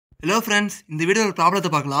Hello friends, in the video problem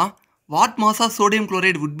பார்க்கலாம். What mass of sodium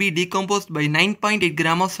chloride would be decomposed by 9.8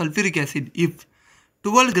 gram of sulfuric acid if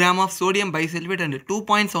 12 gram of sodium bisulfate and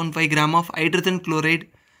 2.75 gram of hydrogen chloride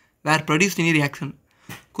were produced in a reaction?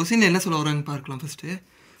 Question என்ன சொல்ல வராங்க பார்க்கலாம். first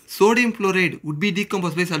sodium chloride would be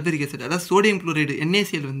decomposed by sulfuric acid. அதாவது sodium chloride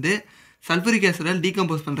NaCl வந்து sulfuric acid all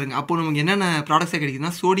decompose பண்றாங்க. அப்போ நமக்கு என்னென்ன ப்ராடக்ட்ஸ்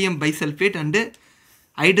கிடைக்குதுன்னா sodium bisulfate and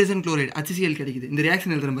hydrogen chloride HCl கிடைக்குது. இந்த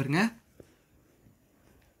ரியாக்ஷன் எழுதுறேன் பாருங்க.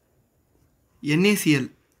 NaCl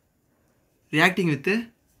reacting with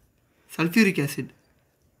sulfuric acid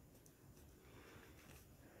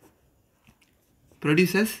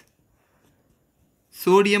produces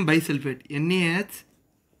sodium bisulfate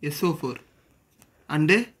NaHSO4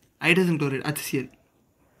 and hydrogen chloride HCl.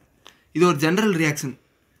 இது ஒரு ஜெனரல் ரியாக்ஷன்.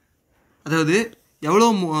 அதாவது எவ்வளோ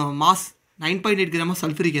mass 9.8 gram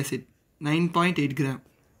sulfuric acid 9.8 gram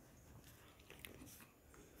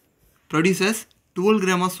produces 12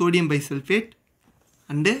 gram of sodium bisulfate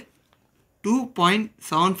and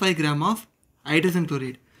 2.75 gram of hydrogen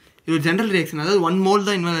chloride. இது ஒரு general reaction. அதாவது 1 mole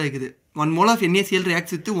தான் involve ஆகுது. 1 mole of NaCl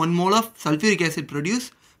reacts with 1 mole of sulfuric acid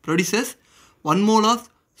produces 1 mole of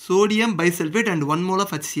sodium bisulfate and 1 mole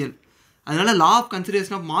of HCl. அதனால law of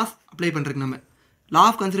conservation of mass apply பண்ணுறதுக்கு நம்ம law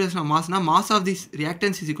of conservation of mass mass of this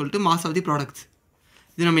reactants is equal to mass of the products.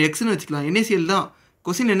 இது நம்ம எக்ஸ்னு வச்சுக்கலாம். NaCl தான்.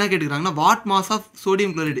 Question என்ன கேட்டுக்கிறாங்கன்னா what mass of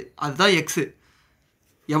sodium chloride, அதுதான் எக்ஸு.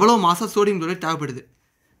 எவ்வளோ மாஸ் ஆஃப் சோடியம் குளோரைடு தேவைப்படுது,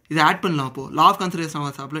 இதை ஆட் பண்ணலாம். அப்போது law of conservation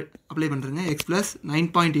mass apply பண்ணுறேங்க. X plus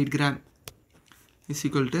 9.8 gram is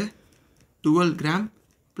equal to 12 gram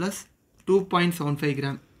plus 2.75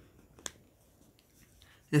 gram.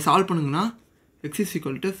 இதை சால்வ் பண்ணுங்கன்னா X is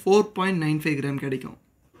equal to 4.95 gram கிடைக்கும்.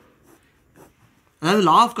 அதாவது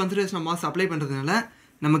law of conservation of mass apply பண்ணுறதுனால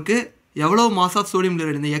நமக்கு எவ்வளோ மாஸ் ஆஃப் சோடியம்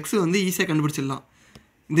குளோரைடு இந்த எக்ஸ் வந்து ஈஸியாக கண்டுபிடிச்சிடலாம்.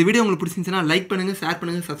 இந்த வீடியோ உங்களுக்கு பிடிச்சிருந்துச்சுன்னா லைக் பண்ணுங்கள், ஷேர்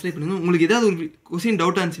பண்ணுங்கள், சப்ஸ்கிரைப் பண்ணுங்கள். உங்களுக்கு ஏதாவது ஒரு கொஸ்டின்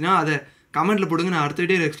டவுட்டாக இருந்துச்சுன்னா அதை கமெண்ட்டில் போடுங்க. நான் அடுத்த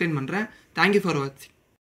வீடியோ எக்ஸ்பிளைன் பண்ணுறேன். தேங்க்யூ ஃபார் வாட்சிங்.